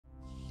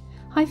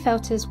Hi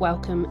felters,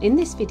 welcome. In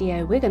this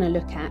video we're going to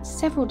look at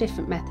several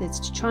different methods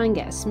to try and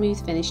get a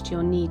smooth finish to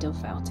your needle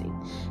felting.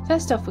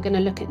 First off, we're going to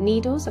look at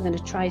needles. I'm going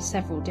to try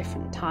several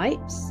different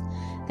types.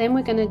 Then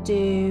we're going to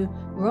do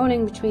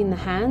rolling between the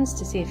hands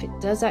to see if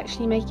it does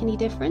actually make any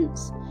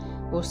difference.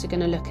 We're also going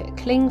to look at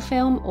cling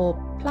film or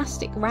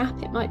plastic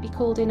wrap, it might be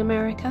called in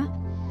America.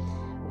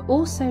 We're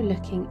also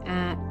looking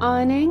at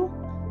ironing.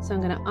 So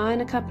I'm going to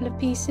iron a couple of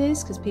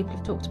pieces because people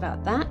have talked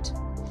about that.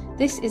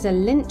 This is a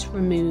lint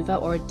remover,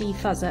 or a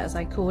defuzzer as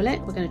I call it.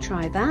 We're going to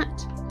try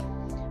that.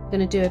 We're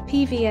going to do a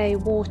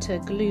PVA water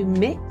glue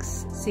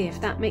mix, see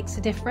if that makes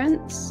a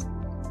difference.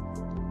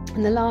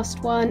 And the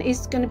last one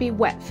is going to be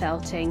wet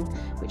felting,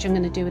 which I'm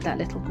going to do with that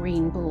little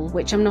green ball,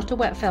 which I'm not a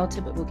wet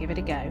felter, but we'll give it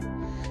a go.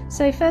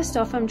 So first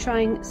off, I'm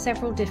trying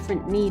several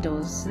different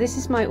needles. So this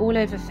is my all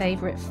over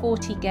favourite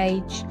 40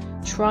 gauge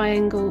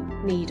triangle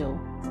needle.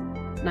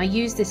 And I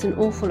use this an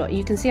awful lot.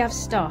 You can see I've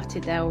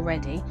started there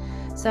already.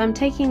 So I'm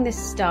taking this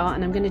star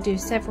and I'm going to do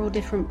several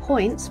different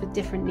points with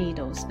different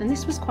needles, and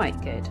this was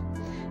quite good.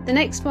 The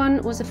next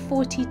one was a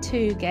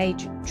 42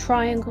 gauge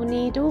triangle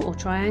needle or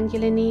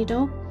triangular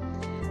needle.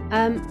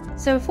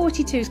 So a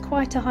 42 is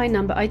quite a high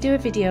number. I do a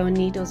video on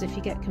needles if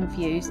you get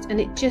confused, and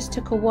it just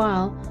took a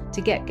while to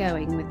get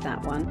going with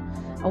that one.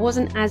 I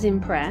wasn't as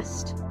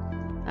impressed.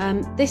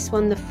 This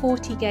one, the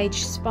 40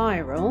 gauge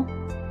spiral,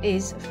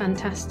 is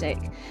fantastic,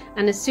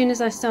 and as soon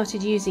as I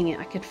started using it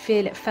I could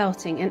feel it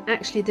felting, and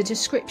actually the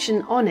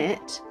description on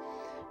it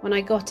when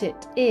I got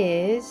it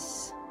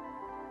is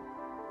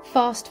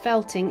fast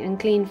felting and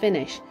clean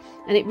finish,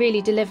 and it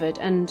really delivered,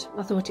 and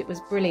I thought it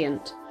was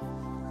brilliant.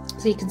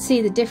 So you can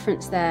see the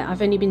difference there.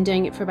 I've only been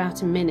doing it for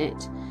about a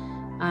minute,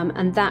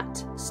 and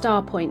that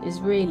star point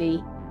is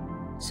really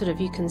sort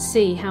of, you can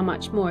see how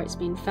much more it's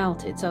been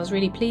felted, so I was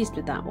really pleased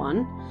with that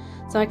one.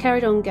 So I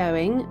carried on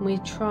going. We're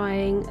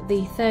trying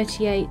the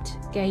 38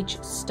 gauge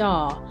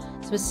star.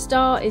 So a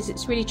star is,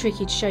 it's really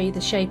tricky to show you the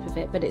shape of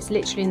it, but it's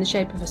literally in the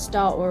shape of a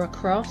star or a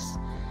cross.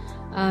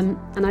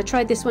 And I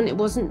tried this one. It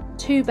wasn't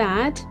too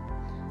bad,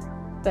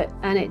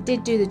 and it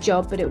did do the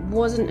job, but it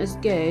wasn't as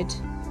good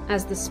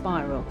as the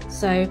spiral.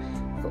 So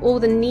for all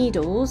the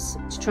needles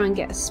to try and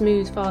get a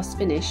smooth fast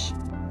finish,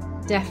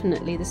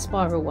 definitely the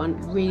spiral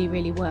one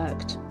really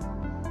worked.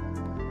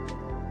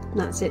 And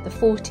that's it, the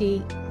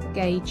 40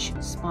 gauge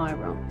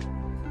spiral.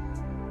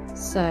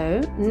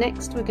 So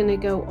next we're going to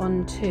go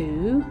on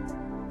to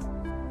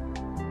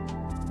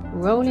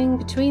rolling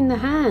between the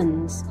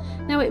hands.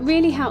 Now it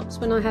really helps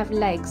when I have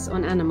legs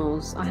on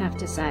animals, I have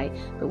to say,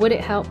 but would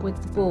it help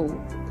with the ball?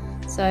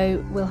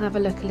 So we'll have a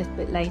look a little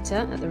bit later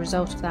at the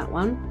result of that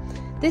one.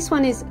 This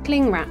one is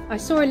cling wrap. I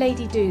saw a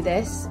lady do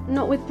this,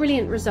 not with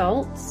brilliant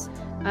results.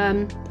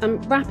 I'm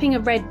wrapping a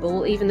red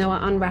ball even though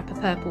I unwrap a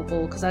purple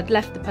ball, because I'd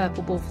left the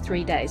purple ball for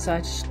 3 days, so I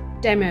was just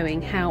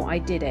demoing how I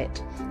did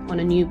it on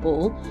a new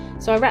ball.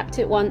 So I wrapped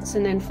it once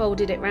and then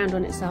folded it round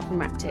on itself and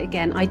wrapped it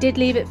again. I did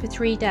leave it for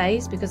 3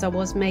 days because I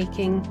was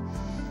making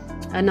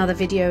another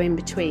video in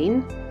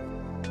between.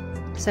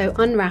 So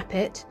unwrap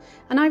it,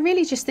 and I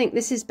really just think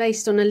this is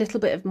based on a little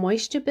bit of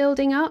moisture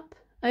building up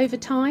over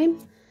time.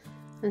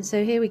 And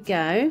so here we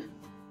go,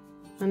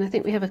 and I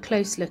think we have a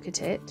close look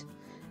at it.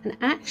 And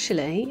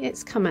actually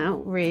it's come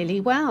out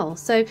really well.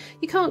 So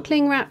you can't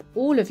cling wrap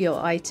all of your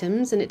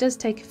items, and it does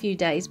take a few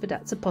days, but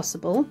that's a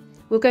possible.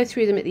 We'll go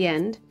through them at the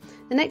end.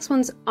 The next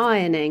one's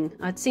ironing.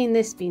 I'd seen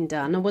this being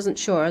done. I wasn't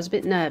sure, I was a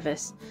bit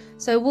nervous.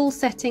 So wool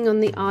setting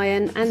on the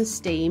iron and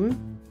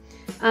steam.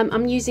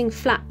 I'm using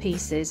flat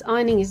pieces.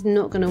 Ironing is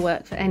not going to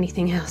work for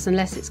anything else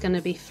unless it's going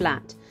to be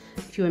flat,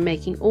 if you were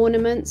making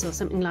ornaments or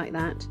something like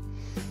that.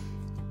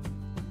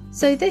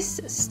 So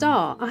this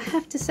star, I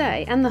have to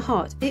say, and the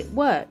heart, it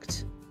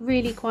worked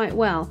really quite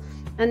well,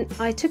 and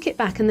I took it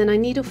back and then I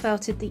needle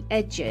felted the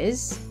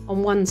edges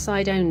on one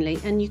side only,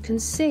 and you can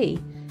see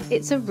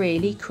it's a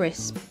really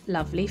crisp,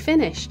 lovely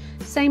finish.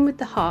 Same with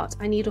the heart.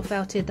 I needle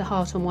felted the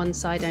heart on one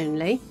side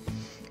only,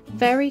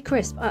 very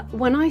crisp.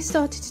 When I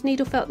started to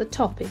needle felt the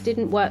top, it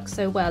didn't work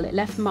so well, it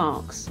left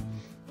marks,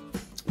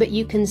 but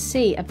you can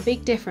see a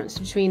big difference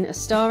between a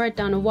star I'd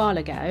done a while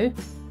ago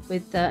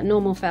with the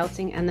normal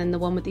felting and then the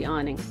one with the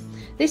ironing.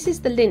 This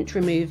is the lint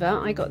remover.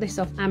 I got this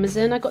off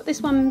Amazon. I got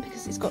this one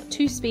because it's got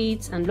 2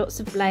 speeds and lots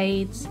of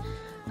blades,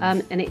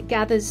 and it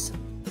gathers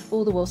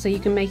all the wool, so you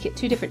can make it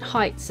 2 different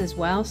heights as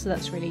well, so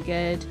that's really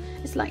good.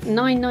 It's like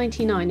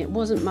 $9.99. It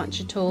wasn't much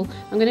at all.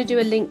 I'm going to do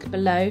a link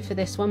below for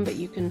this one, but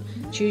you can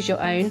choose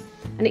your own,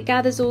 and it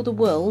gathers all the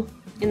wool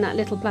in that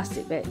little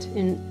plastic bit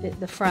in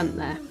the front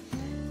there.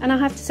 And I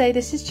have to say,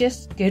 this is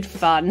just good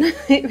fun.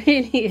 It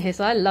really is.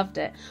 I loved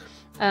it.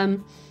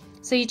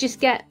 So you just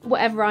get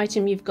whatever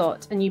item you've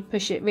got and you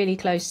push it really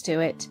close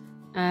to it,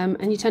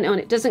 and you turn it on.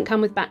 It doesn't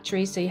come with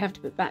batteries, so you have to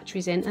put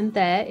batteries in, and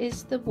there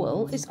is the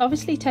wool. It's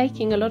obviously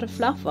taking a lot of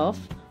fluff off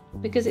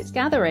because it's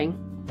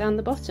gathering down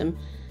the bottom.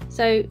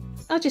 So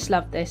I just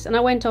love this, and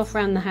I went off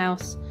around the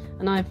house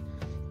and I've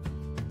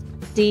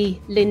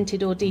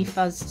de-linted or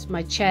defuzzed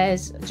my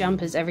chairs,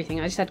 jumpers,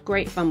 everything. I just had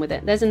great fun with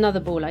it. There's another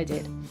ball I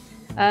did.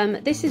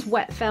 This is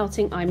wet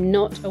felting. I'm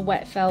not a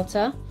wet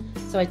felter.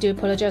 so I do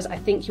apologise. I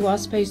think you are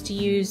supposed to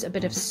use a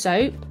bit of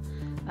soap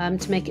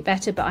to make it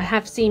better, but I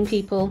have seen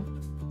people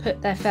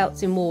put their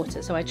felts in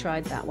water, so I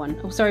tried that one.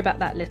 Oh, sorry about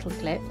that little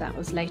clip, that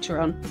was later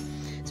on.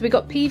 So we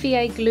got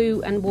PVA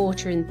glue and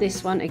water in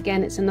this one.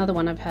 Again, it's another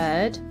one I've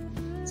heard.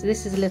 So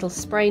this is a little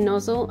spray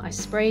nozzle. I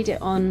sprayed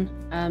it on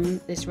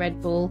this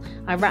red ball.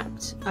 I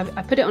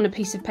put it on a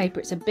piece of paper.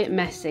 It's a bit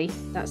messy,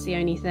 that's the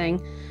only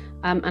thing.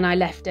 And I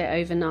left it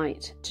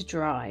overnight to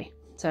dry.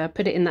 So I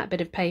put it in that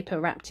bit of paper,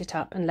 wrapped it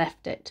up and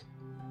left it.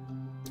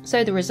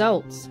 So the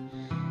results.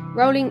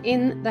 Rolling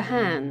in the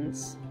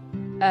hands.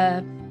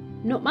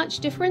 Not much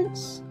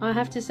difference, I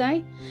have to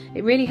say.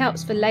 It really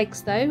helps for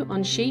legs though,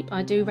 on sheep.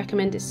 I do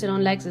recommend it still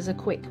on legs as a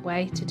quick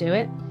way to do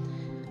it.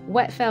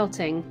 Wet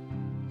felting,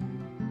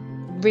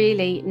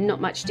 really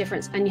not much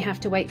difference, and you have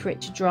to wait for it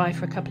to dry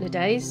for a couple of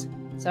days.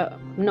 So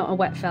I'm not a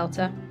wet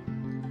felter.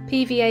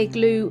 PVA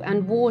glue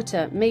and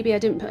water, maybe I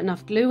didn't put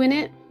enough glue in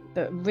it,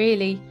 but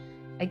really,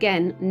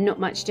 again, not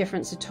much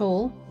difference at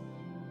all.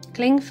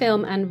 Cling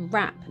film and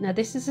wrap, now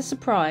this is a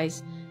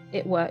surprise,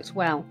 it worked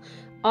well.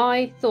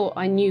 I thought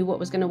I knew what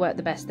was going to work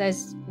the best.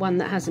 There's one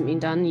that hasn't been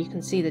done, you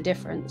can see the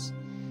difference.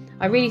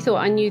 I really thought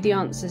I knew the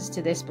answers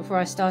to this before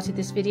I started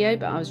this video,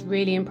 but I was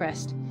really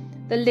impressed.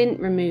 The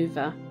lint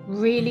remover,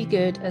 really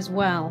good as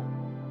well.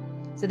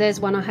 So there's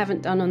one I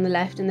haven't done on the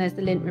left, and there's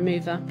the lint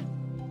remover.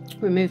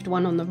 Removed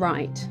one on the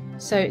right.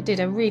 So it did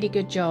a really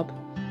good job.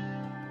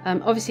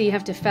 Obviously you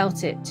have to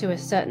felt it to a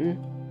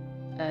certain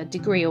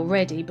degree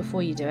already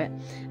before you do it.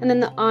 And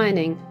then the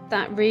ironing,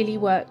 that really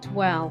worked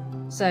well.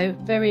 So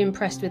very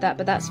impressed with that,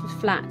 but that's for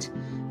flat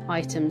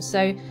items.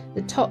 So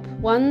the top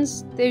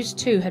ones, those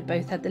two had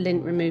both had the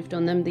lint removed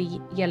on them,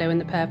 the yellow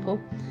and the purple.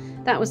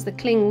 That was the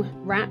cling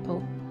wrap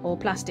or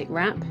plastic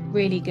wrap,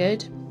 really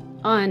good.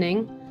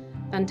 Ironing,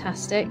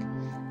 fantastic.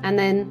 And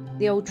then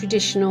the old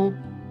traditional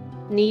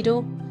needle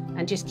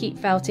and just keep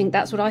felting.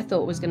 That's what I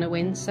thought was going to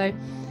win. So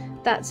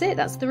that's it,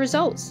 that's the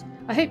results.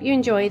 I hope you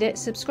enjoyed it.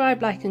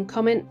 Subscribe, like and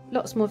comment.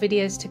 Lots more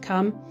videos to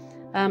come.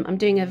 I'm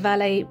doing a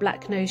valet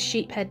black nose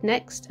sheep head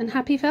next, and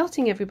happy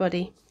felting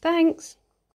everybody. Thanks.